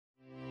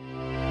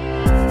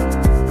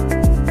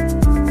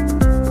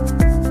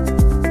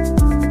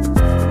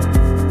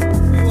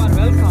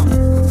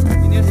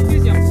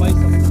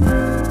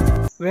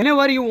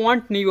whenever you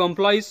want new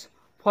employees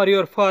for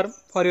your firm,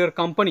 for your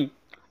company,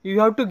 you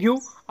have to give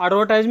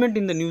advertisement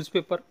in the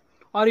newspaper,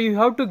 or you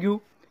have to give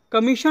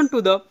commission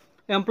to the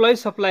employee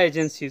supply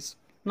agencies.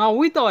 Now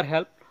with our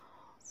help,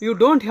 you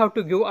don't have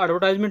to give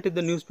advertisement in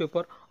the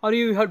newspaper, or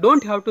you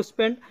don't have to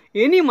spend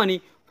any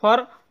money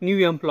for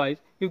new employees.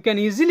 You can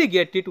easily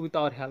get it with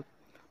our help.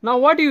 Now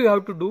what you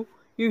have to do,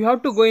 you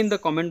have to go in the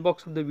comment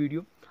box of the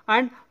video,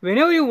 and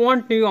whenever you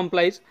want new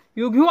employees,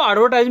 you give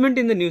advertisement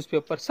in the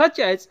newspaper, such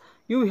as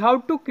you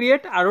have to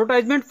create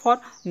advertisement for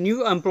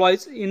new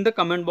employees in the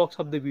comment box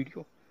of the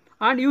video,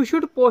 and you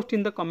should post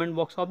in the comment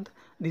box of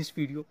this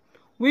video.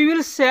 We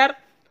will share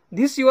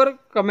this your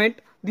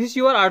comment, this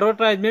your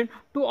advertisement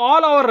to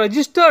all our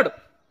registered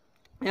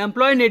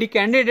employee needy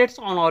candidates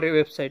on our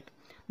website.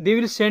 They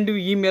will send you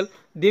email,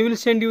 they will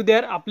send you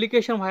their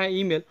application via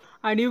email,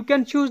 and you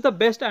can choose the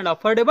best and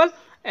affordable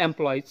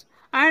employees.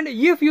 And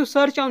if you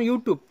search on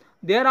YouTube,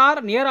 there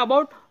are near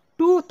about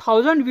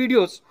 2000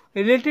 videos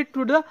related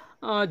to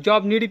the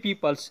job needy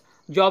peoples.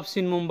 Jobs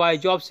in Mumbai,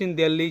 jobs in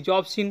Delhi,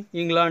 jobs in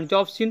England,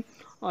 jobs in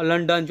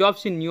London,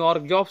 jobs in New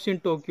York, jobs in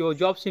Tokyo,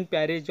 jobs in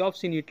Paris,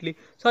 jobs in Italy,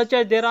 such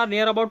as there are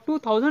near about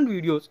 2000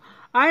 videos.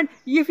 And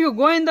if you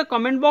go in the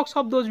comment box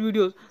of those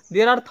videos,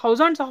 there are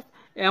thousands of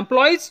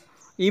employees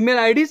email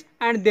IDs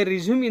and their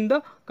resume in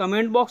the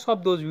comment box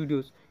of those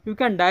videos. You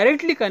can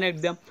directly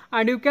connect them,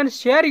 and you can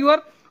share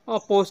your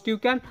post, you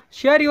can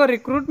share your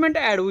recruitment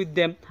ad with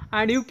them,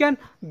 and you can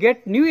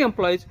get new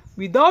employees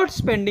without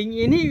spending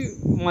any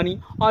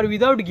money or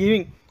without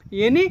giving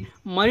any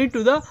money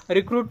to the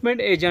recruitment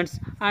agents,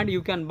 and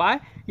you can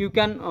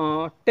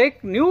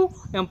take new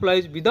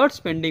employees without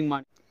spending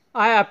money.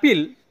 I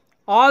appeal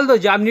all the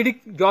job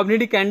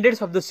needy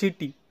candidates of the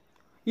city.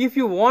 If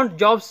you want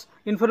jobs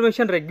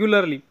information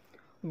regularly,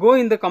 go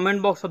in the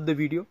comment box of the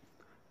video,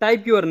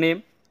 type your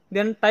name,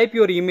 then type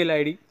your email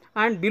ID,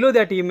 and below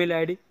that email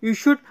ID you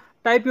should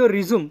type your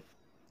resume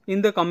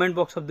in the comment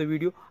box of the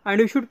video, and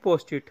you should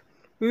post it.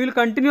 We will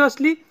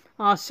continuously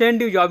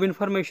send you job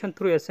information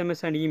through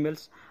SMS and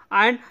emails,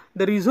 and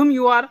the resume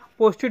you are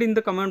posted in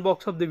the comment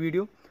box of the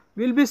video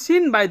will be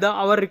seen by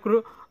our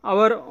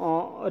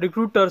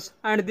recruiters,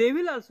 and they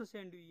will also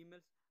send you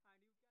emails.